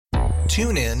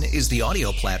TuneIn is the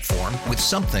audio platform with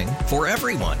something for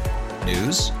everyone.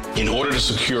 News. In order to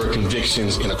secure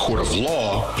convictions in a court of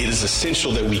law, it is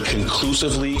essential that we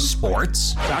conclusively.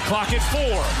 Sports. Shot clock at 4.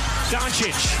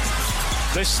 Doncic.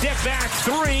 The step back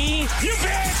 3. You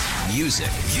bet. Music.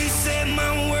 You set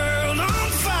my world on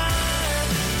fire.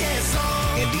 Yes,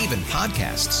 and even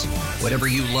podcasts. Whatever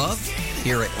you love,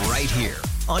 hear it right here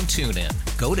on TuneIn.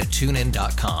 Go to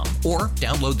TuneIn.com or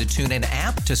download the TuneIn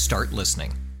app to start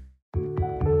listening.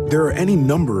 There are any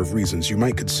number of reasons you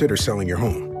might consider selling your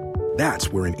home.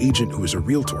 That's where an agent who is a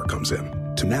realtor comes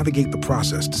in to navigate the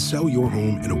process to sell your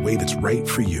home in a way that's right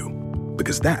for you.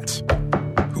 Because that's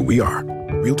who we are.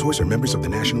 Realtors are members of the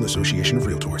National Association of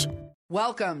Realtors.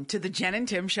 Welcome to the Jen and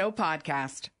Tim Show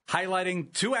podcast.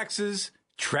 Highlighting two exes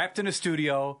trapped in a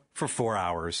studio for 4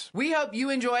 hours. We hope you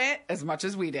enjoy it as much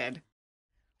as we did.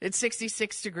 It's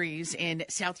 66 degrees in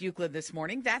South Euclid this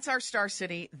morning. That's our Star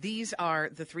City. These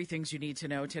are the three things you need to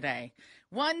know today.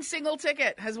 One single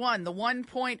ticket has won the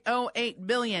 $1.08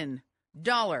 billion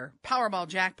Powerball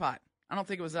jackpot. I don't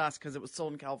think it was us because it was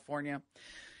sold in California.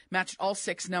 Matched all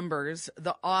six numbers.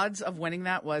 The odds of winning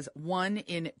that was 1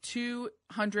 in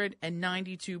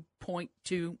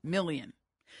 292.2 million.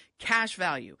 Cash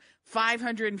value,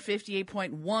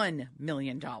 $558.1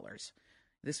 million.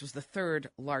 This was the third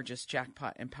largest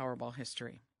jackpot in Powerball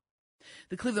history.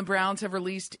 The Cleveland Browns have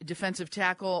released defensive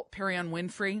tackle Perion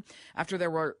Winfrey after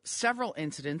there were several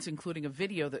incidents, including a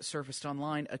video that surfaced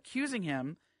online accusing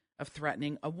him of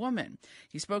threatening a woman.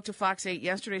 He spoke to Fox 8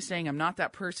 yesterday saying, "I'm not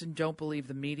that person. Don't believe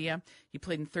the media." He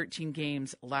played in 13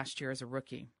 games last year as a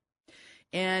rookie.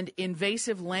 And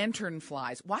invasive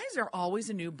lanternflies. Why is there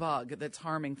always a new bug that's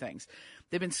harming things?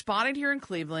 They've been spotted here in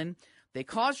Cleveland. They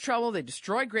cause trouble. They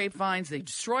destroy grapevines. They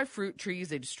destroy fruit trees.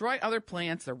 They destroy other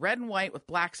plants. They're red and white with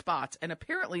black spots. And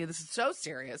apparently this is so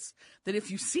serious that if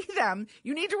you see them,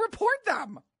 you need to report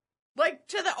them. Like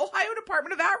to the Ohio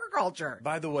Department of Agriculture.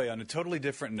 By the way, on a totally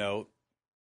different note,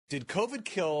 did COVID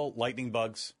kill lightning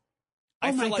bugs?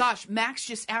 Oh my gosh. Max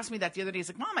just asked me that the other day. He's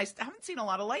like, "Mom, I haven't seen a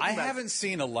lot of lightning bugs." I haven't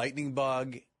seen a lightning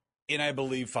bug in, I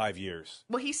believe, 5 years.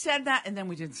 Well, he said that, and then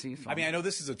we didn't see them. I mean, I know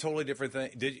this is a totally different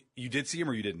thing. Did you see them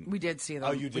or you didn't? We did see them.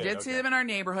 Oh, you did? We did see them in our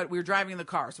neighborhood. We were driving in the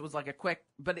car, so it was like a quick,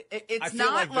 but it's I feel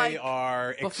not like they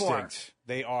are before. extinct.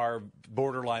 They are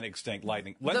borderline extinct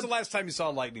lightning. When's the last time you saw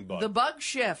a lightning bug? The bug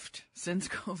shift since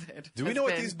COVID. Do we know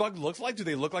what these bugs look like? Do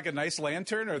they look like a nice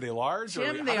lantern? Are they large?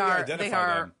 Tim, or they how do we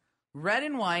identify them? red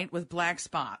and white with black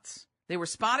spots. They were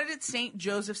spotted at St.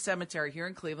 Joseph Cemetery here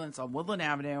in Cleveland. It's on Woodland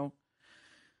Avenue.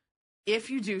 If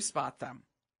you do spot them,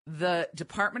 the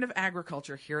Department of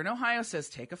Agriculture here in Ohio says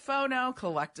take a photo,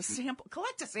 collect a sample.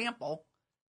 Collect So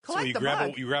you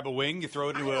grab a wing, you throw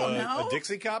it into a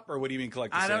Dixie cup, or what do you mean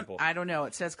collect a sample? I don't know.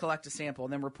 It says collect a sample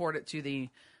and then report it to the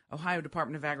Ohio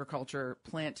Department of Agriculture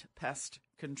Plant Pest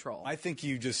Control. I think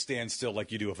you just stand still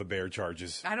like you do if a bear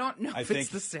charges. I don't know if it's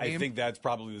the same. I think that's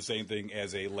probably the same thing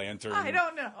as a lantern. I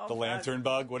don't know. The lantern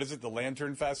bug. What is it? The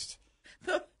Lantern Fest?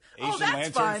 Asian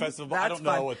Lantern fun. Festival. That's I don't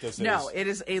know fun. what this is. No, it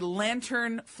is a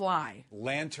lantern fly.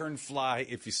 Lantern fly.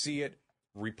 If you see it,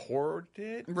 report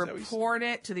it. Report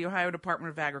it to the Ohio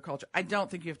Department of Agriculture. I don't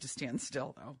think you have to stand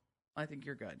still, though. I think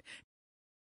you're good.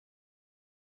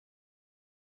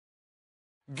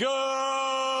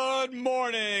 Good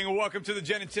morning. Welcome to the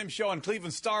Jen and Tim Show on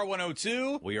Cleveland Star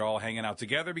 102. We are all hanging out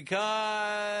together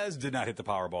because did not hit the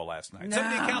Powerball last night. No.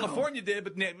 Somebody in California did,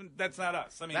 but that's not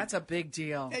us. I mean, that's a big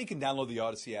deal. Yeah, you can download the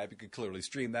Odyssey app. You could clearly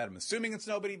stream that. I'm assuming it's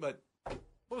nobody, but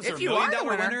what was If there, you $1 million are the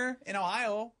winner in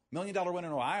Ohio? $1 million winner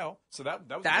in Ohio. So that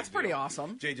was that's a big pretty deal.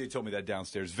 awesome. JJ told me that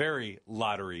downstairs. Very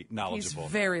lottery knowledgeable.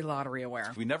 He's very lottery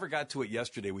aware. We never got to it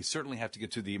yesterday. We certainly have to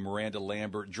get to the Miranda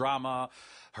Lambert drama.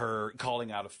 Her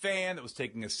calling out a fan that was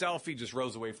taking a selfie, just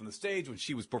rose away from the stage when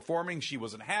she was performing. She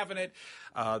wasn't having it.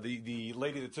 The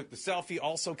lady that took the selfie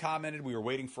also commented. We were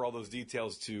waiting for all those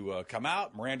details to come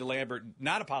out. Miranda Lambert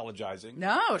not apologizing.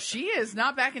 No, she is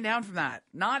not backing down from that.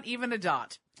 Not even a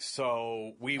dot.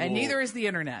 So we will. And neither is the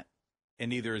internet. And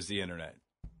neither is the internet.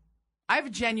 I have a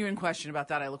genuine question about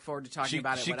that. I look forward to talking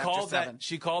about it.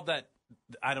 She called that.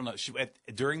 I don't know.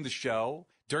 During the show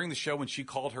when she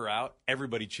called her out,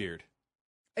 everybody cheered.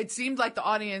 It seemed like the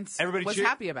audience was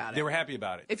happy about it. They were happy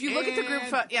about it. If you look at the group,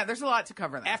 there's a lot to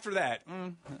cover there. After that,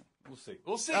 we'll see.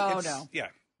 We'll see. Oh, no. Yeah,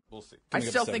 we'll see. I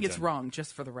still think it's wrong,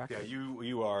 just for the record. Yeah,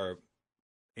 you are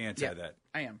anti that.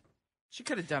 I am. She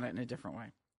could have done it in a different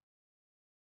way.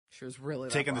 She was really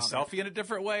taking the selfie in a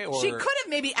different way, or she could have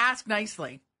maybe asked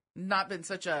nicely, not been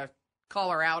such a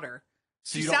caller outer.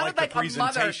 So you don't like the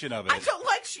presentation of it? I don't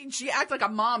like she acted like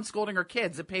a mom scolding her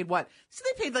kids that paid what? So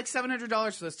they paid like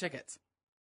 $700 for those tickets.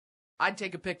 I'd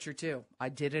take a picture, too. I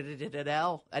did it at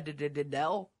Adele.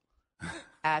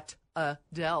 At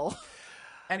Adele.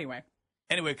 Anyway,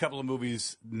 a couple of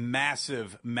movies,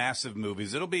 massive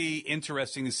movies. It'll be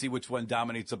interesting to see which one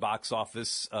dominates the box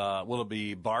office. Will it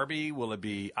be Barbie? Will it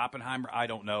be Oppenheimer? I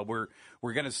don't know.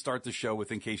 We're going to start the show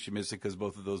with In Case You Missed It, because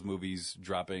both of those movies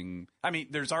dropping. I mean,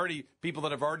 there's already people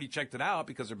that have already checked it out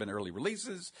because there have been early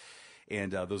releases,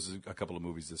 and those are a couple of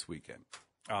movies this weekend.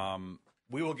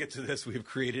 We will get to this. We have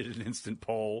created an instant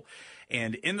poll,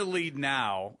 and in the lead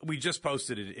now, we just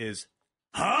posted it, is,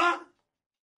 huh?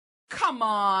 come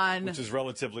on. Which is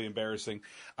relatively embarrassing.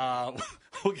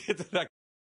 We'll get to that.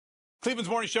 Cleveland's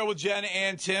Morning Show with Jen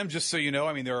and Tim. Just so you know,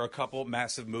 I mean, there are a couple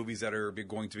massive movies that are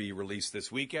going to be released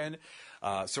this weekend.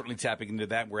 Certainly tapping into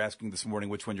that. We're asking this morning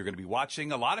which one you're going to be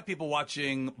watching. A lot of people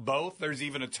watching both. There's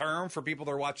even a term for people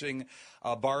that are watching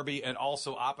Barbie and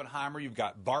also Oppenheimer. You've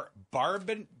got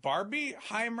Barbenheimer?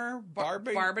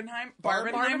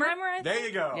 Barbenheimer? There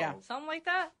you go. Yeah. Something like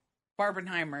that.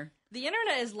 Barbenheimer. The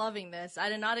internet is loving this. I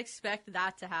did not expect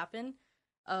that to happen,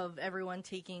 of everyone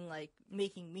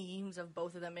making memes of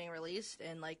both of them being released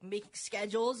and making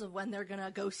schedules of when they're going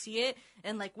to go see it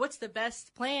and what's the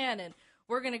best plan and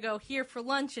we're going to go here for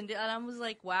lunch. And I was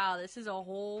like, wow, this is a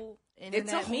whole internet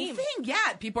It's a whole meme. thing.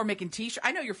 Yeah, people are making T-shirts.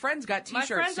 I know your friends got T-shirts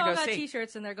My friends to all go got see.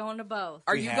 T-shirts and they're going to both.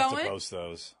 Are We you have going? to post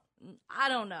those. I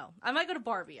don't know. I might go to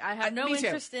Barbie. I have no me too.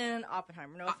 interest in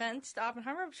Oppenheimer. No offense to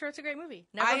Oppenheimer. I'm sure it's a great movie.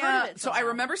 Never heard of it. So I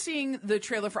remember seeing the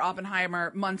trailer for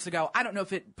Oppenheimer months ago. I don't know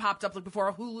if it popped up before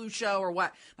a Hulu show or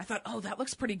what. I thought, oh, that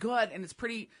looks pretty good, and it's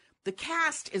pretty. The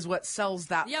cast is what sells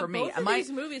that for me. Both of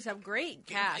these movies have great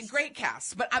casts. Great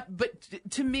casts, but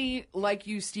to me, like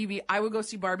you, Stevie, I would go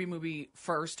see Barbie movie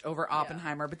first over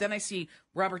Oppenheimer. But then I see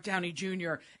Robert Downey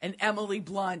Jr. and Emily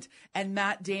Blunt and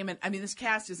Matt Damon. I mean, this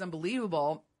cast is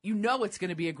unbelievable. You know it's going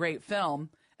to be a great film,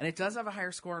 and it does have a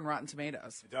higher score in Rotten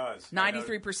Tomatoes. It does.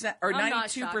 93% or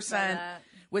 92%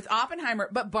 with Oppenheimer,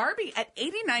 but Barbie at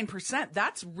 89%.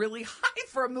 That's really high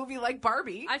for a movie like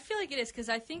Barbie. I feel like it is because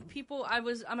I think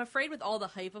I'm afraid with all the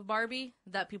hype of Barbie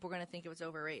that people are going to think it was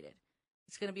overrated.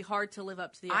 It's going to be hard to live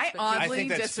up to the expectations. I oddly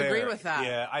disagree with that.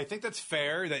 Yeah, I think that's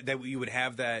fair that you would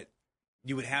have that.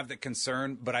 You would have that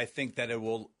concern, but I think that it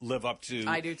will live up to.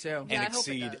 I do too. And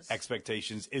exceed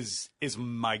expectations is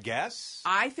my guess.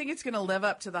 I think it's going to live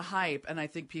up to the hype, and I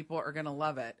think people are going to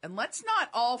love it. And let's not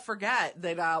all forget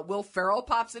that Will Ferrell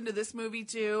pops into this movie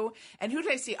too. And who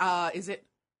did I see? Is it?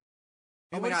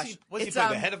 Oh my gosh! Was he the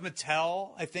head of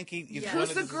Mattel? I think he's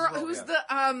Who's the girl? Who's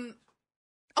the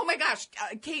Oh my gosh,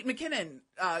 Kate McKinnon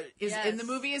is in the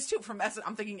movie too from SNL.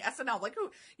 I'm thinking SNL. Like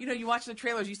who? You watch the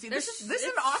trailers, you see this is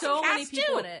an awesome so cast many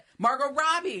people too. In it. Margot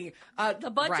Robbie, the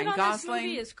budget Ryan on Gosling. this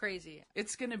movie is crazy.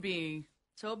 It's gonna be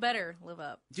so it better live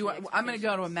up. I'm gonna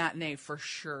go to a matinee for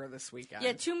sure this weekend.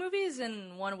 Yeah, 2 movies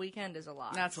in one weekend is a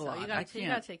lot. That's a lot. You gotta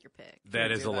take your pick.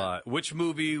 That is a lot. Which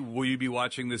movie will you be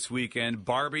watching this weekend?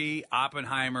 Barbie,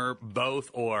 Oppenheimer, both,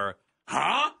 or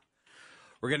huh?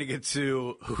 We're going to get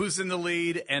to who's in the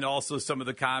lead and also some of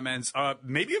the comments.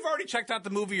 Maybe you've already checked out the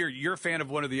movie or you're a fan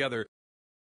of one or the other.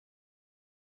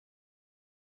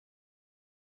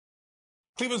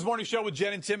 Cleveland's Morning Show with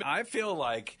Jen and Tim. I feel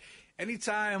like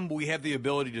anytime we have the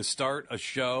ability to start a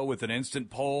show with an instant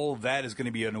poll, that is going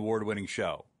to be an award-winning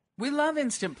show. We love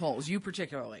instant polls, you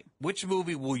particularly. Which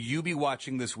movie will you be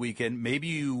watching this weekend? Maybe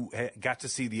you got to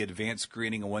see the advanced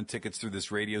screening and won tickets through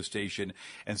this radio station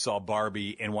and saw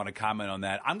Barbie and want to comment on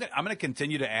that. I'm going to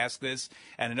continue to ask this,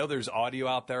 and I know there's audio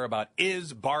out there about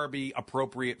is Barbie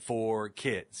appropriate for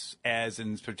kids, as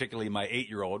in particularly my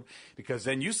 8-year-old, because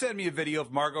then you sent me a video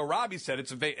of Margot Robbie said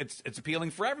it's appealing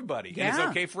for everybody. Yeah. And it's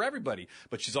okay for everybody,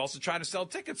 but she's also trying to sell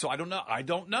tickets, so I don't know.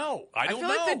 I feel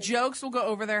like the jokes will go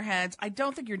over their heads. I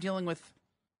don't think you're dealing with,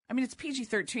 it's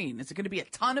PG-13. Is it going to be a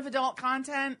ton of adult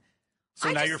content?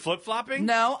 So now you're flip-flopping?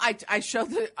 No, I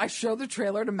showed the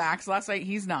trailer to Max last night.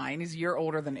 He's 9. He's a year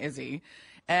older than Izzy.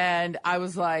 And I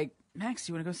was like, Max,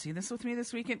 do you want to go see this with me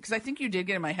this weekend? Because I think you did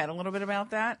get in my head a little bit about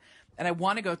that. And I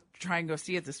want to try and go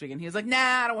see it this weekend. He was like, nah,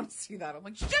 I don't want to see that. I'm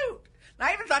like, shoot. And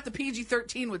I even thought the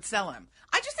PG-13 would sell him.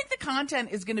 I just think the content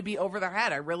is going to be over their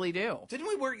head. I really do.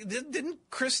 Didn't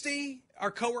Christy,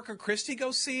 our coworker Christy,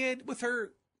 go see it with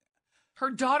her? Her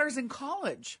daughter's in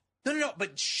college. No,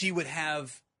 but she would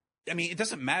have. It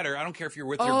doesn't matter. I don't care if you're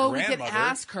with your grandmother. We could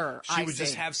ask her. She would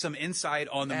just have some insight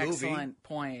on the movie. Excellent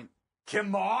point. Kim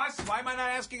Moss? Why am I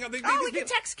not asking? We could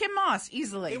text Kim Moss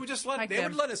easily. They would just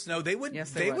would let us know. They would.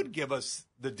 Yes, they would give us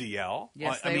the DL.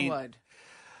 Yes, they would.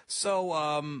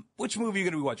 So, which movie are you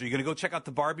going to be watching? Are you going to go check out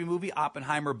the Barbie movie,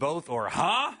 Oppenheimer, both, or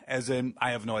huh? As in,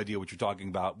 I have no idea what you're talking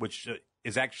about. Which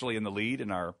is actually in the lead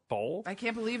in our poll. I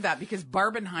can't believe that because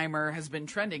Barbenheimer has been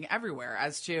trending everywhere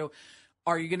as to,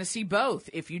 are you going to see both?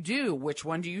 If you do, which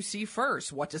one do you see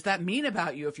first? What does that mean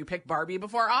about you if you pick Barbie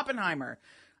before Oppenheimer?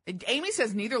 Amy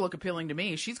says neither look appealing to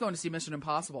me. She's going to see Mission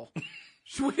Impossible.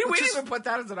 we didn't even put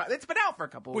that as an option. It's been out for a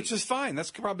couple weeks. Which is fine.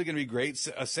 That's probably going to be great.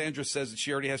 Sandra says that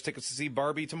she already has tickets to see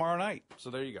Barbie tomorrow night.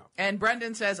 So there you go. And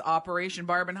Brendan says Operation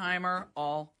Barbenheimer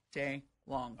all day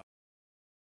long.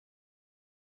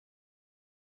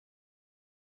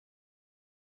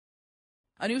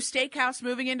 A new steakhouse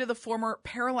moving into the former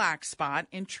Parallax spot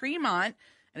in Tremont,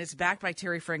 and it's backed by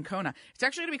Terry Francona. It's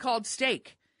actually going to be called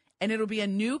Steak, and it'll be a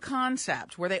new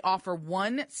concept where they offer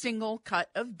one single cut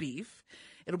of beef.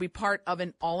 It'll be part of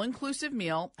an all-inclusive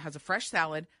meal, has a fresh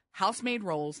salad, house-made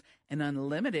rolls, and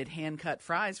unlimited hand-cut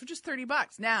fries for just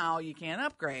 $30. Now, you can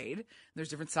upgrade. There's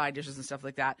different side dishes and stuff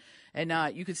like that. And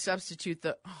you could substitute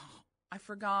I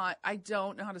forgot. I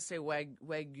don't know how to say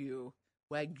Wagyu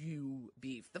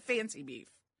beef, the fancy beef.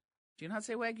 Do you know how to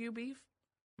say Wagyu beef?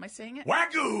 Am I saying it?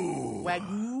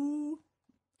 Wagyu.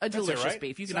 A delicious right.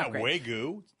 beef. You It's can not upgrade.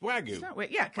 Wagyu. It's Wagyu. It's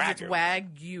not yeah, because it's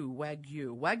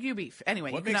Wagyu beef.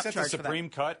 Anyway, What you can makes that the upcharge for supreme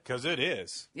cut? Because it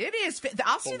is. It is.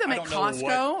 I'll see them at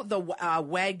Costco. The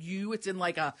Wagyu. It's in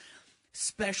like a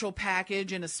special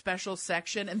package in a special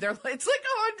section, and it's like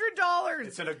 $100.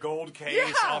 It's in a gold case.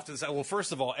 Yeah. Often, well,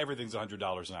 first of all, everything's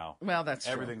 $100 now. Well, that's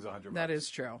true. Everything's $100. That is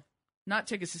true. Not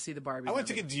tickets to see the Barbie. I went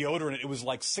movie. to get deodorant. It was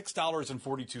like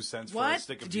 $6.42 for What? a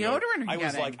stick of Deodorant are you I was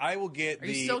getting? like, I will get Are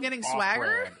the you still getting off-brand.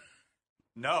 Swagger?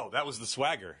 No, that was the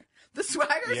Swagger. The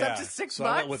Swagger's Yeah. up to $6. So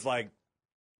I went with like,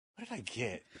 what did I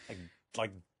get?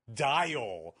 Like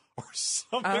Dial or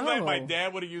something that my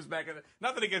dad would have used back in the...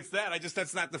 Nothing against that.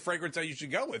 that's not the fragrance I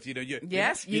usually go with. You know, you know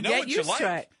get what used you to like.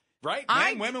 it. Right?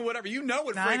 Men, women, whatever. You know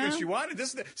what fragrance you wanted.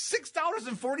 This is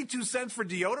 $6.42 for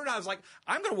deodorant. I was like,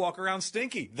 I'm going to walk around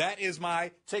stinky. That is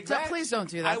my take. So please don't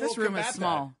do that. This room is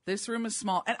small. That. This room is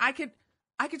small. And I could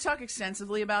talk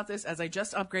extensively about this as I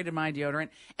just upgraded my deodorant.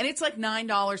 And it's like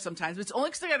 $9 sometimes. But it's only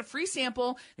because I got a free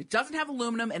sample. It doesn't have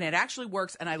aluminum and it actually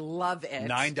works. And I love it.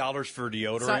 $9 for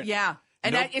deodorant? So, yeah.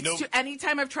 And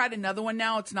anytime I've tried another one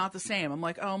now, it's not the same. I'm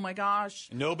like, oh my gosh.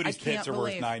 Nobody's pits are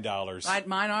worth $9.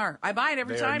 Mine are. I buy it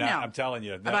every time now. I'm telling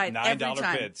you. I buy it every $9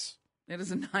 time. pits. It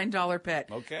is a $9 pit.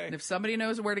 Okay. And if somebody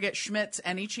knows where to get Schmitz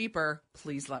any cheaper,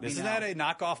 please let me know. Isn't that a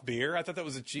knockoff beer? I thought that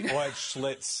was a cheap. Oh, it's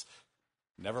Schlitz.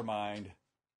 Never mind.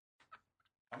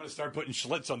 I'm going to start putting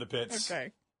Schlitz on the pits.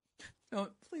 Okay.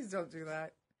 Please don't do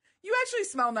that. You actually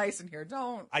smell nice in here.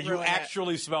 Don't. You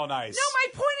actually smell nice. No, my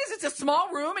point is it's a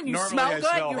small room and you Normally smell I good.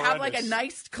 smell You have like a horrendous.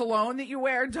 nice cologne that you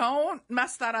wear. Don't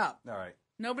mess that up. All right.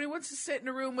 Nobody wants to sit in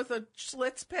a room with a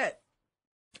Schlitz pit.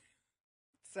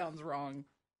 Sounds wrong.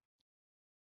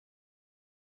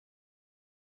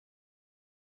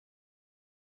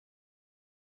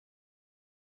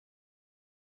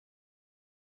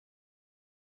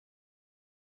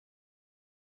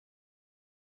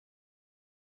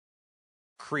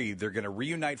 Creed. They're going to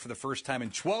reunite for the first time in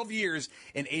 12 years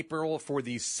in April for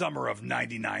the Summer of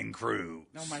 '99 cruise.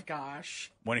 Oh my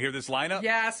gosh. Want to hear this lineup?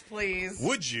 Yes, please.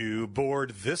 Would you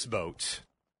board this boat?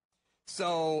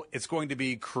 So it's going to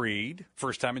be Creed,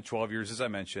 first time in 12 years, as I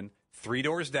mentioned. Three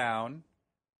Doors Down,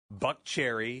 Buck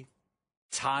Cherry,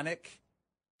 Tonic,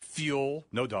 Fuel,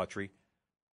 no Daughtry,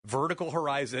 Vertical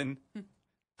Horizon,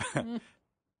 The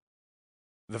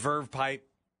Verve Pipe,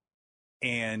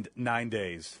 and 9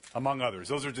 Days, among others.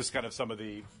 Those are just kind of some of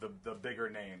the bigger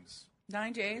names.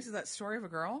 9 Days is that Story of a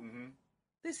Girl? Mm-hmm.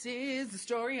 This is the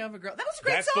story of a girl. That was a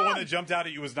great That's song. the one that jumped out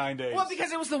at you was 9 Days. Well,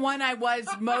 because it was the one I was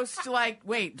most like,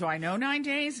 wait, do I know 9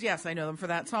 Days? Yes, I know them for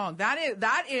that song. That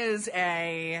is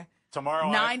a tomorrow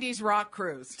 90s rock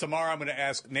cruise. Tomorrow I'm going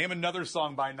to name another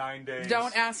song by 9 Days.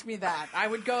 Don't ask me that.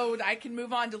 I can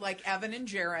move on to like Evan and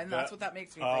Jaron. That's what that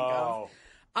makes me think of.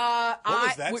 What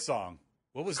was that song?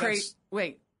 What was that?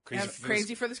 Wait,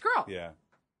 Crazy for this girl. Yeah.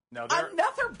 No,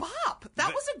 another bop.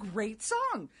 That was a great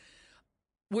song.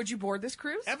 Would you board this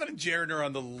cruise? Evan and Jaron are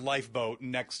on the lifeboat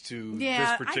next to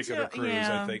this particular cruise,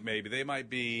 I think, maybe. They might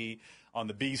be on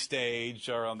the B stage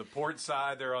or on the port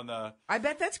side. They're on the... I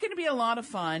bet that's going to be a lot of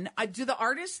fun. Do the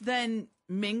artists then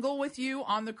mingle with you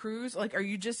on the cruise? Like, are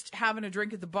you just having a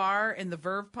drink at the bar and the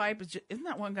Verve Pipe? Isn't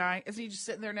that one guy? Isn't he just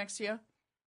sitting there next to you?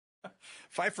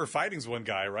 Fight for Fighting's one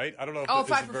guy, right? I don't know.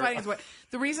 Fight for Fighting's one.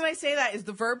 The reason I say that is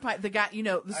the Verve Pipe, the guy,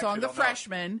 the song The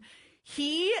Freshman...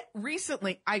 He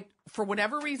recently, for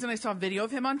whatever reason, I saw a video of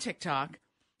him on TikTok,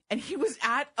 and he was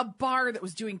at a bar that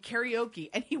was doing karaoke,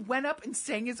 and he went up and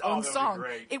sang his own song.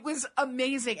 It was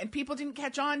amazing, and people didn't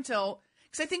catch on because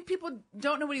I think people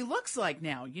don't know what he looks like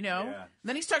now, Yeah.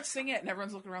 Then he starts singing it, and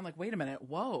everyone's looking around like, wait a minute,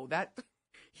 whoa, that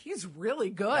He's really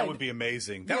good. That would be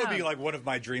amazing. That would be like one of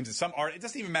my dreams. Is some art. It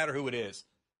doesn't even matter who it is.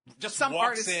 Just some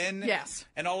walks artist, in, yes,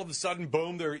 and all of a sudden,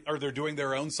 boom! They're doing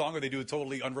their own song, or they do a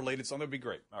totally unrelated song. That would be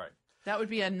great. All right, that would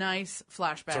be a nice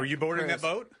flashback. So, are you boarding that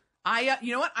boat?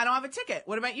 You know what? I don't have a ticket.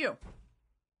 What about you?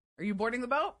 Are you boarding the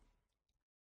boat?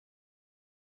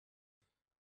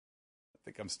 I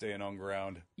think I'm staying on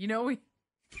ground. You know, it's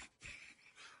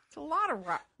a lot of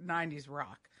 90s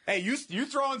rock. Hey, you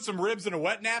throwing some ribs in a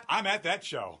wet nap? I'm at that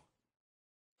show.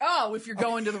 Oh, if you're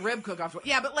going to the rib cook-off.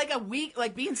 Yeah, but like a week,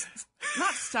 like being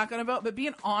not stuck on a boat, but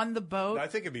being on the boat. I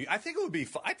think it would be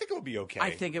fun. I think it would be okay. I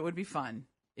think it would be fun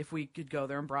if we could go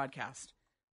there and broadcast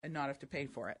and not have to pay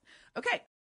for it. Okay.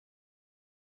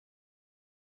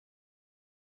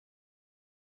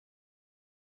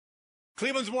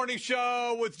 Cleveland's Morning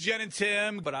Show with Jen and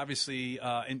Tim, but obviously,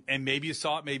 and maybe you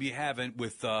saw it, maybe you haven't,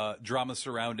 with drama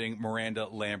surrounding Miranda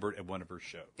Lambert at one of her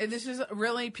shows. And this is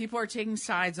really, people are taking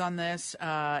sides on this,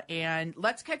 and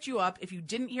let's catch you up. If you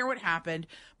didn't hear what happened,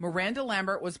 Miranda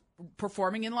Lambert was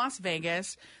performing in Las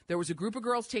Vegas. There was a group of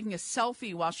girls taking a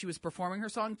selfie while she was performing her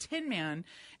song, Tin Man,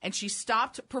 and she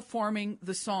stopped performing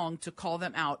the song to call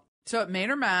them out. So it made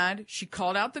her mad. She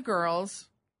called out the girls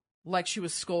like she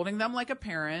was scolding them like a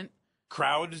parent.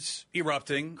 Crowds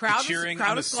erupting, cheering.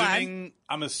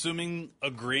 I'm assuming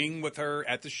agreeing with her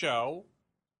at the show.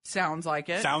 Sounds like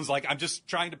it. Sounds like I'm just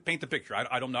trying to paint the picture.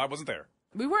 I don't know. I wasn't there.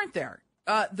 We weren't there.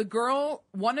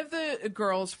 One of the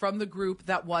girls from the group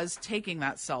that was taking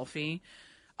that selfie,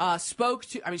 she spoke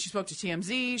to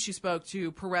TMZ. She spoke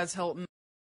to Perez Hilton.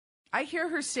 I hear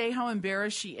her say how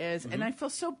embarrassed she is, and I feel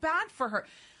so bad for her.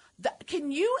 Can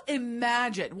you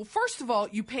imagine? Well, first of all,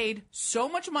 you paid so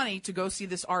much money to go see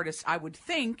this artist. I would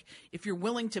think if you're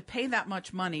willing to pay that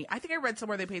much money, I think I read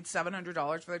somewhere they paid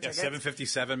 $700 for their tickets.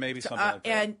 $757 maybe, something like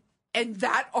that. And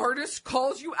that artist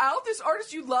calls you out, this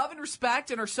artist you love and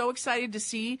respect and are so excited to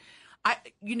see.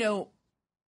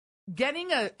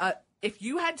 Getting if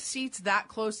you had seats that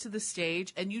close to the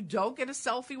stage and you don't get a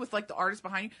selfie with like the artist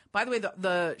behind you. By the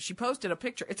way, she posted a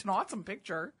picture. It's an awesome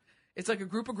picture. It's like a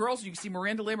group of girls. You can see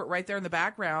Miranda Lambert right there in the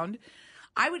background.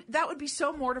 That would be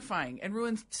so mortifying and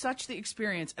ruin such the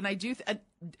experience. And I do.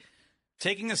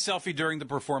 Taking a selfie during the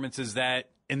performance is that,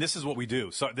 and this is what we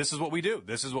do. So this is what we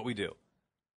do.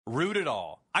 Rude at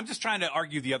all. I'm just trying to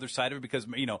argue the other side of it because,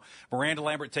 Miranda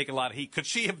Lambert taking a lot of heat. Could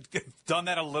she have done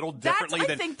that a little differently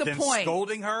than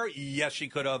scolding her? Yes, she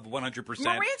could have, 100%.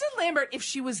 Miranda Lambert, if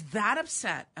she was that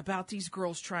upset about these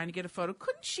girls trying to get a photo,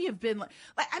 couldn't she have been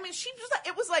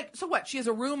it was like, so what? She has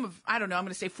a room of, I don't know, I'm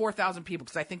going to say 4,000 people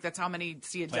because I think that's how many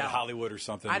see it down. Like Hollywood or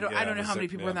something. I don't know how many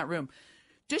people are in that room.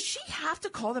 Does she have to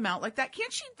call them out like that?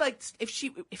 Can't she,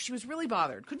 if she was really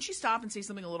bothered, couldn't she stop and say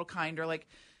something a little kinder, like,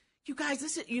 you guys,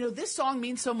 this song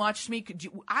means so much to me.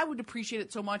 I would appreciate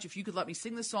it so much if you could let me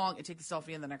sing the song and take the selfie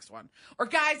in the next one. Or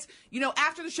guys,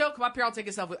 after the show, come up here, I'll take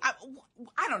a selfie.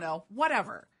 I don't know,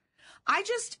 whatever. I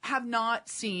just have not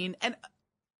seen, and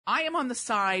I am on the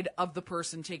side of the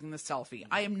person taking the selfie.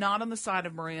 I am not on the side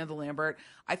of Miranda Lambert.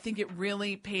 I think it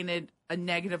really painted a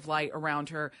negative light around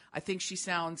her. I think she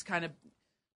sounds kind of,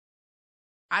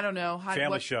 I don't know.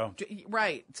 Family show.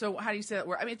 Right. So how do you say that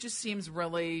word? I mean, it just seems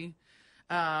really...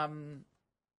 I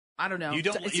don't know. You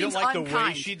don't like unkind. The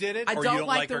way she did it? I don't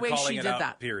like the her way calling she it did out,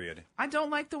 that. Period. I don't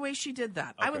like the way she did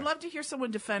that. Okay. I would love to hear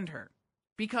someone defend her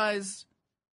because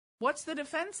what's the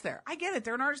defense there? I get it.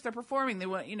 They're an artist. They're performing. They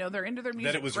want, they're into their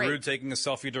music. That it was rude taking a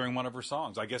selfie during one of her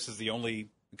songs, I guess, is the only,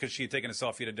 because she had taken a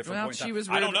selfie at a different point in time. She was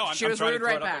rude. I don't know. She was rude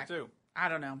right back. Too. I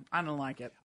don't know. I don't like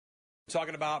it.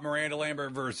 Talking about Miranda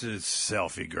Lambert versus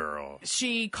Selfie Girl.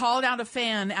 She called out a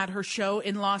fan at her show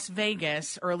in Las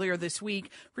Vegas earlier this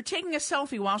week for taking a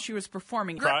selfie while she was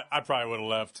performing. I probably would have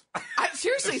left.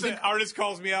 Seriously. If the artist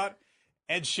calls me out,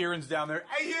 Ed Sheeran's down there.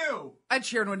 Hey, you! Ed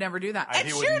Sheeran would never do that. Ed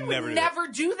Sheeran would never do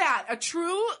that.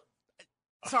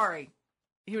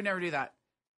 He would never do that.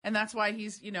 And that's why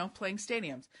he's, playing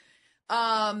stadiums.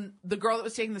 The girl that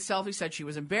was taking the selfie said she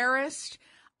was embarrassed.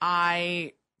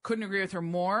 I couldn't agree with her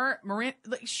more. Miranda,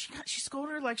 she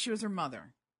scolded her like she was her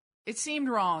mother. It seemed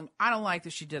wrong. I don't like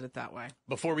that she did it that way.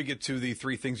 Before we get to the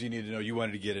 3 things you need to know, you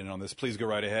wanted to get in on this. Please go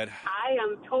right ahead. I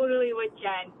am totally with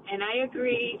Jen, and I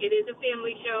agree. It is a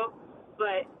family show,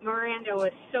 but Miranda was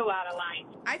so out of line.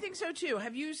 I think so, too.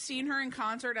 Have you seen her in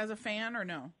concert as a fan or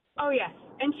no? Oh, yes.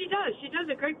 And she does. She does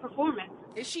a great performance.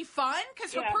 Is she fun?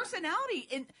 Because her personality...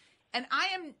 And I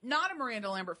am not a Miranda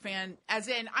Lambert fan, as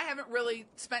in I haven't really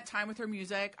spent time with her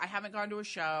music. I haven't gone to a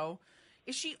show.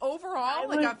 Is she overall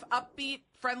an upbeat,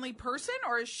 friendly person,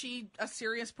 or is she a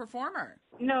serious performer?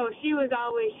 No, she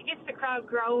gets the crowd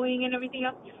growing and everything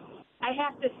else. I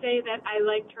have to say that I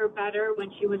liked her better when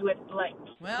she was with Blake.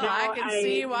 Well, Now I can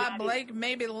see why Blake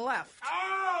maybe left.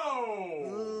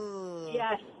 Oh!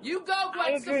 Yes. You go, I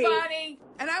Gwen agree. Stefani.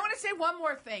 And I want to say one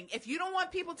more thing. If you don't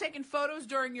want people taking photos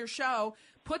during your show,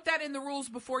 put that in the rules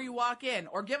before you walk in,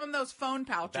 or give them those phone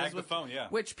pouches. Bag the phone, yeah.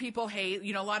 Which people hate.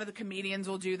 You know, a lot of the comedians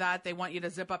will do that. They want you to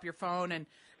zip up your phone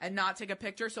and not take a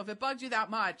picture. So if it bugs you that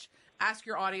much, ask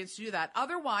your audience to do that.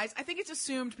 Otherwise, I think it's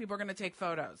assumed people are going to take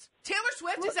photos. Taylor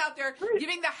Swift is out there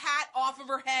giving the hat off of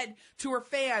her head to her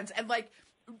fans and, like,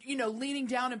 you know, leaning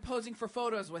down and posing for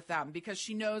photos with them because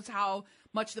she knows how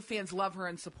much the fans love her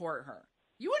and support her.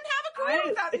 You wouldn't have a career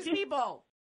without these people.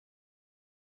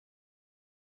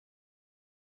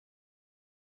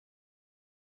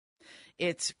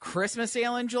 It's Christmas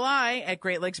ale in July at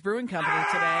Great Lakes Brewing Company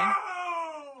today.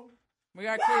 We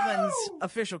are Cleveland's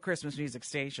official Christmas music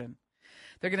station.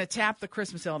 They're going to tap the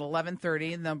Christmas ale at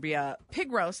 11:30, and there'll be a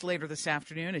pig roast later this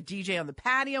afternoon, a DJ on the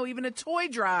patio, even a toy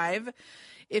drive.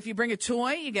 If you bring a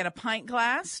toy, you get a pint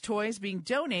glass. Toys being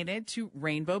donated to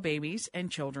Rainbow Babies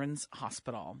and Children's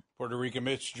Hospital. Puerto Rican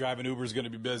Mitch driving Uber is going to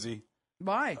be busy.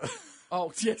 Why?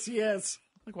 Oh, yes, he is.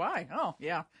 Like, why? Oh,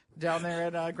 yeah. Down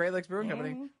there at Great Lakes Brewing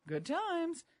Company. Good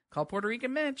times. Call Puerto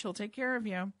Rican Mitch. He'll take care of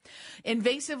you.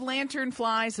 Invasive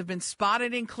lanternflies have been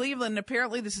spotted in Cleveland.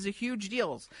 Apparently, this is a huge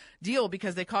deal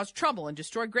because they cause trouble and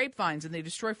destroy grapevines, and they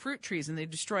destroy fruit trees, and they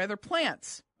destroy other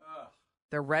plants.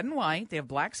 They're red and white. They have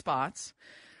black spots.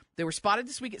 They were spotted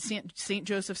this week at St.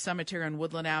 Joseph Cemetery on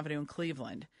Woodland Avenue in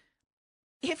Cleveland.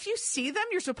 If you see them,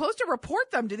 you're supposed to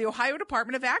report them to the Ohio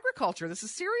Department of Agriculture. This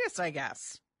is serious, I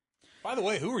guess. By the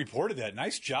way, who reported that?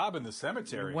 Nice job in the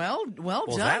cemetery. Well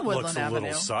done, that Woodland looks a Avenue.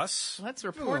 little sus. Let's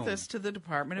report this to the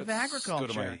Department of Agriculture.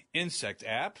 Go to my insect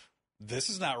app. This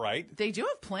is not right. They do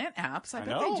have plant apps. I bet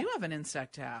know. they do have an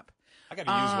insect app. I got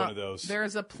to use one of those.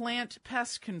 There's a plant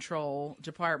pest control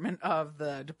department of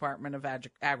the Department of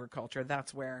Agriculture.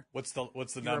 That's where. What's the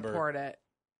you number? Report it.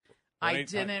 I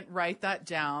didn't write that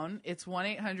down. It's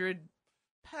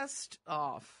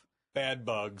 1-800-PEST-OFF. Bad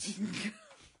bugs.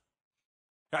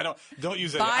 Don't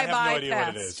use it. I have no idea pest.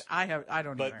 what it is. I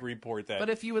don't know. But report that. But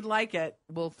if you would like it,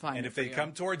 we'll find it. And if they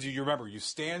come towards you, you remember, you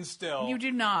stand still. You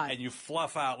do not. And you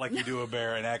fluff out like you do a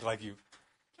bear and act like you.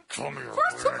 Come here.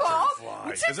 First of all,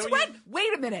 since when?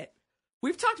 Wait a minute.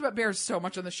 We've talked about bears so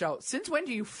much on the show. Since when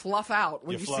do you fluff out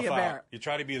when you see a bear? You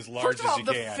try to be as large First of all, as you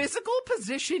the can. physical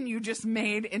position you just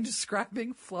made in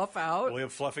describing fluff out. Well, we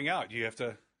have fluffing out. You have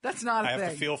to. That's not a thing. I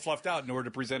have to feel fluffed out in order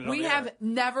to present it on We the have air.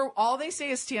 never, all they say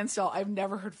is stand still. I've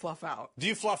never heard fluff out. Do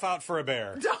you fluff out for a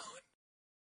bear? Don't.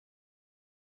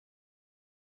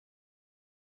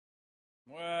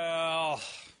 Well,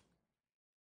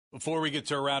 before we get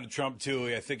to a round of Trump 2,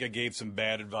 I think I gave some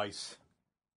bad advice.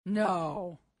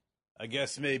 No. I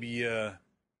guess maybe, if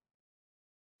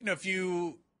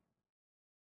you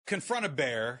confront a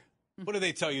bear, what do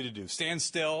they tell you to do? Stand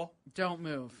still. Don't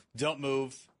move. Don't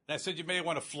move. And I said you may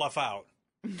want to fluff out.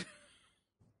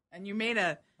 And you made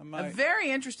a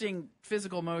very interesting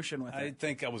physical motion with it. I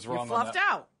think I was wrong you on fluffed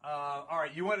that. out. All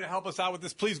right, you wanted to help us out with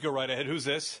this? Please go right ahead. Who's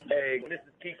this? Hey, this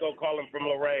is Kiko calling from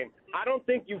Lorraine. I don't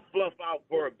think you fluff out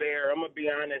for a bear. I'm going to be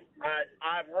honest.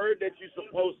 I've heard that you're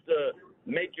supposed to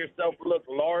make yourself look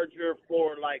larger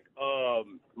for, like,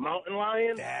 mountain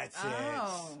lion. That's it.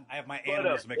 I have my But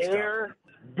animals mixed up.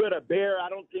 But a bear, I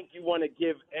don't think you want to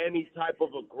give any type of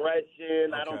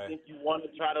aggression. I don't Okay. think you want to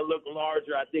try to look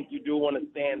larger. I think you do want to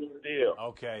stand still.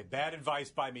 Okay, bad advice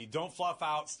by me. Don't fluff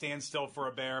out. Stand still for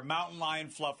a bear. Mountain lion,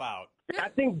 fluff out. I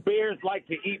think bears like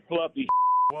to eat fluffy.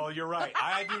 Well, you're right.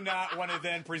 I do not want to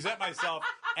then present myself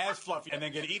as fluffy and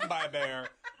then get eaten by a bear.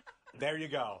 There you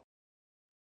go.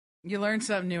 You learn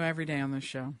something new every day on this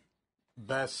show.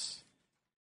 Best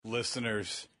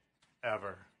listeners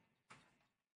ever.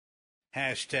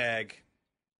 Hashtag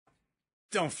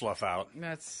don't fluff out.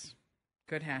 That's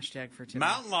good hashtag for today.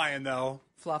 Mountain lion, though.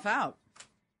 Fluff out.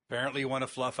 Apparently you want to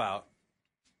fluff out.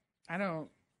 I don't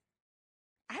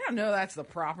know that's the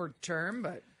proper term,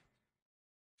 but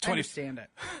I understand it.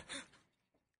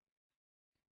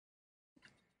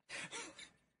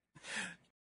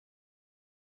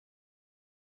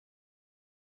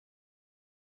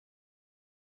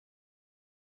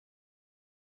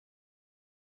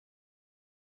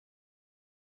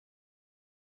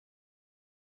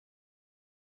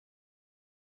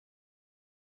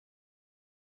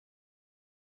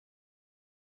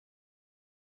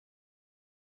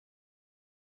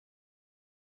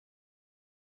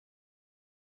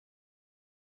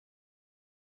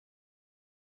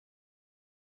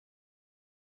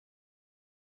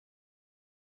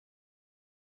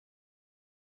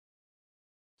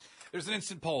 There's an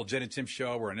instant poll, Jen and Tim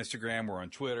Show. We're on Instagram, we're on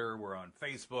Twitter, we're on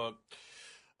Facebook,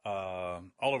 all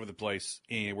over the place.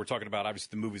 And we're talking about,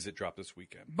 obviously, the movies that dropped this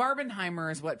weekend. Barbenheimer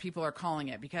is what people are calling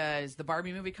it because the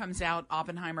Barbie movie comes out,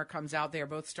 Oppenheimer comes out. They are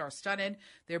both star-studded.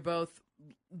 They're both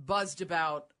buzzed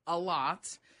about a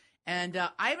lot. And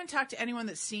I haven't talked to anyone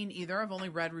that's seen either. I've only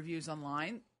read reviews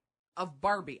online of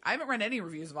Barbie. I haven't read any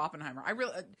reviews of Oppenheimer.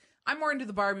 I'm more into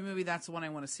the Barbie movie. That's the one I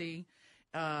want to see.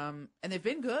 And they've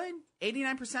been good.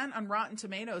 89% on Rotten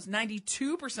Tomatoes,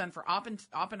 92% for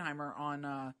Oppenheimer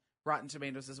on Rotten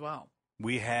Tomatoes as well.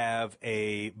 We have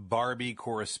a Barbie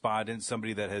correspondent,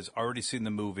 somebody that has already seen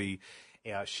the movie.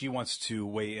 She wants to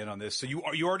weigh in on this. So you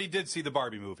already did see the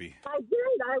Barbie movie. I did.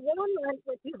 I went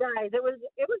with you guys. It was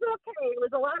okay. It was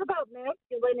a lot about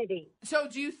masculinity. So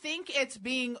do you think it's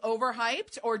being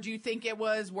overhyped, or do you think it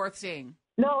was worth seeing?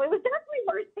 No, it was definitely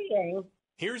worth seeing.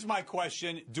 Here's my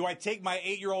question. Do I take my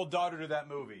 8-year-old daughter to that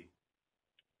movie?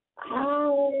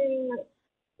 No,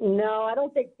 I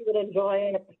don't think she would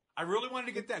enjoy it. I really wanted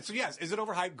to get that. So, yes, is it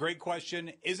overhyped? Great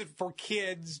question. Is it for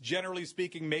kids, generally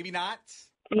speaking? Maybe not.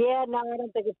 Yeah, no, I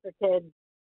don't think it's for kids.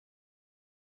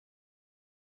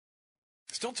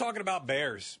 Still talking about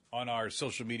bears on our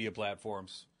social media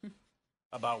platforms,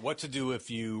 about what to do if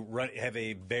you have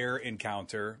a bear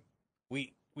encounter.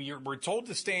 We're told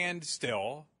to stand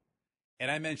still, and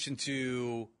I mentioned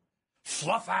to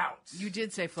fluff out. You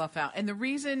did say fluff out. And the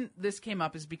reason this came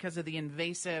up is because of the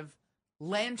invasive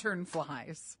lantern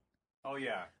flies. Oh,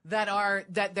 yeah.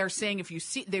 That they're saying if you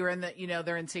see, they're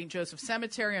in St. Joseph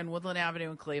Cemetery on Woodland Avenue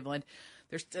in Cleveland.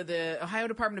 There's the Ohio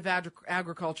Department of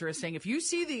Agriculture is saying if you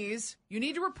see these, you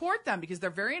need to report them because they're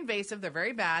very invasive. They're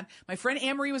very bad. My friend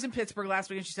Anne-Marie was in Pittsburgh last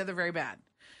week and she said they're very bad.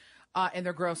 And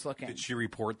they're gross looking. Did she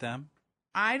report them?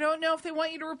 I don't know if they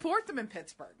want you to report them in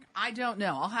Pittsburgh. I don't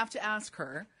know. I'll have to ask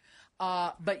her.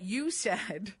 But you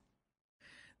said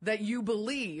that you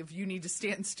believe you need to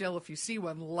stand still if you see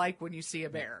one, like when you see a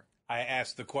bear. I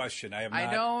asked the question. I'm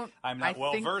not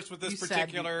well versed with this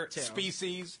particular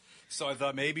species, so I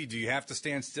thought maybe do you have to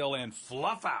stand still and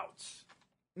fluff out?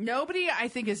 Nobody, I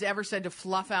think, has ever said to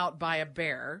fluff out by a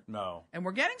bear. No. And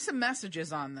we're getting some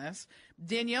messages on this.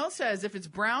 Danielle says, if it's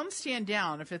brown, stand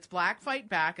down. If it's black, fight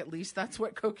back. At least that's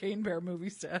what Cocaine Bear movie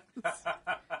says.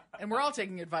 And we're all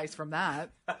taking advice from that.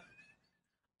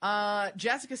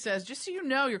 Jessica says, just so you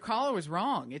know, your caller was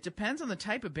wrong. It depends on the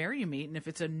type of bear you meet and if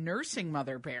it's a nursing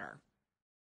mother bear.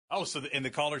 Oh, so the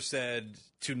caller said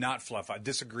to not fluff out.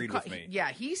 Disagreed with me.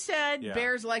 Yeah, he said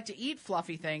bears like to eat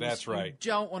fluffy things. That's right. You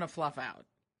don't want to fluff out.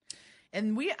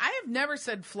 And I have never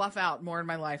said fluff out more in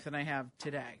my life than I have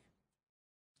today.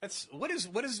 That's what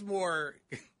is more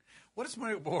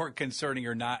concerning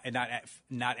or not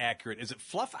accurate? Is it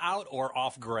fluff out or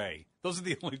off gray? Those are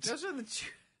the only two. Those are the two.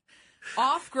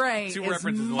 Off gray is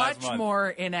much more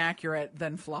inaccurate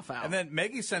than fluff out. And then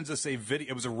Maggie sends us a video.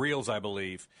 It was a Reels, I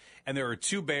believe. And there are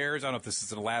two bears. I don't know if this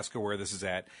is in Alaska where this is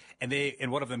at.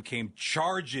 And one of them came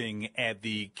charging at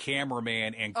the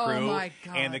cameraman and crew. Oh, my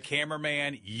God. And the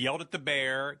cameraman yelled at the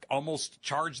bear, almost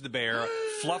charged the bear,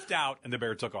 fluffed out, and the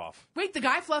bear took off. Wait, the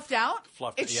guy fluffed out?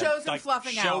 It shows him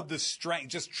fluffing out. Showed the strength,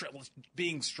 just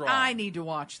being strong. I need to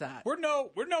watch that. We're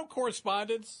no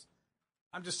correspondents.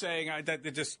 I'm just saying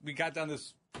we got down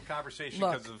this conversation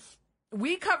because of...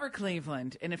 We cover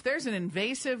Cleveland, and if there's an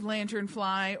invasive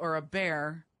lanternfly or a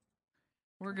bear,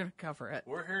 we're going to cover it.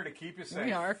 We're here to keep you safe.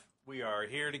 We are. We are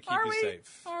here to keep you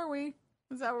safe. Are we?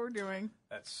 Is that what we're doing?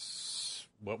 That's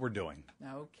what we're doing.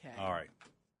 Okay. All right.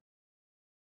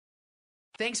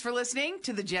 Thanks for listening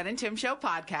to the Jen and Tim Show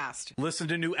podcast. Listen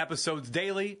to new episodes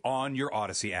daily on your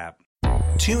Odyssey app.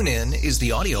 TuneIn is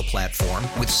the audio platform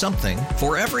with something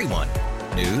for everyone.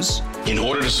 News. In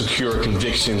order to secure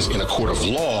convictions in a court of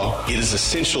law, it is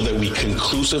essential that we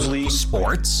conclusively.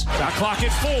 Sports. Shot clock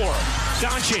at 4.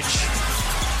 Doncic.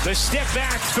 The step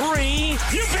back 3.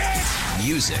 You bet.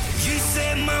 Music. You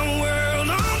set my world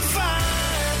on fire.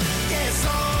 Yes,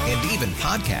 and even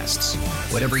podcasts.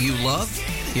 Whatever you love,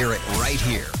 hear it right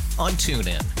here on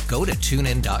TuneIn. Go to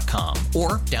TuneIn.com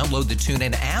or download the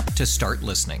TuneIn app to start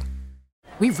listening.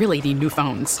 We really need new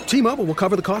phones. T-Mobile will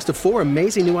cover the cost of 4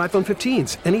 amazing new iPhone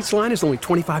 15s, and each line is only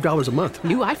 $25 a month.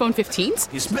 New iPhone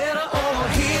 15s? It's better over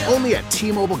here. Only at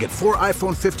T-Mobile, get 4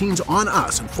 iPhone 15s on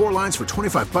us and 4 lines for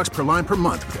 $25 per line per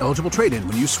month with eligible trade-in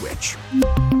when you switch.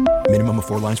 Minimum of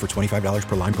 4 lines for $25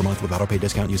 per line per month with autopay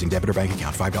discount using debit or bank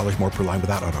account. $5 more per line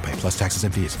without autopay, plus taxes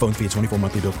and fees. Phone fee at 24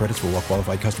 monthly bill credits for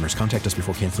well-qualified customers. Contact us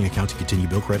before canceling account to continue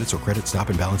bill credits or credit stop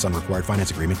and balance on required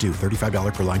finance agreement due.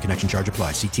 $35 per line connection charge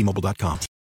applies. See T-Mobile.com.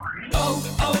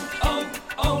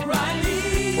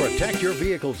 O'Reilly. Protect your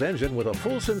vehicle's engine with a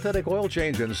full synthetic oil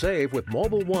change and save with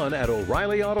Mobile One at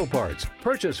O'Reilly Auto Parts.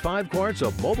 Purchase 5 quarts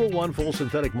of Mobile One full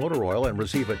synthetic motor oil and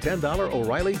receive a $10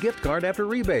 O'Reilly gift card after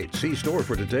rebate. See store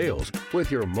for details. With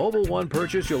your Mobile One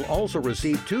purchase, you'll also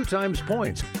receive 2 times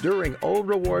points during O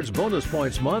Rewards Bonus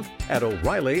Points Month at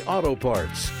O'Reilly Auto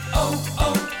Parts.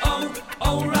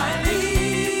 O'Reilly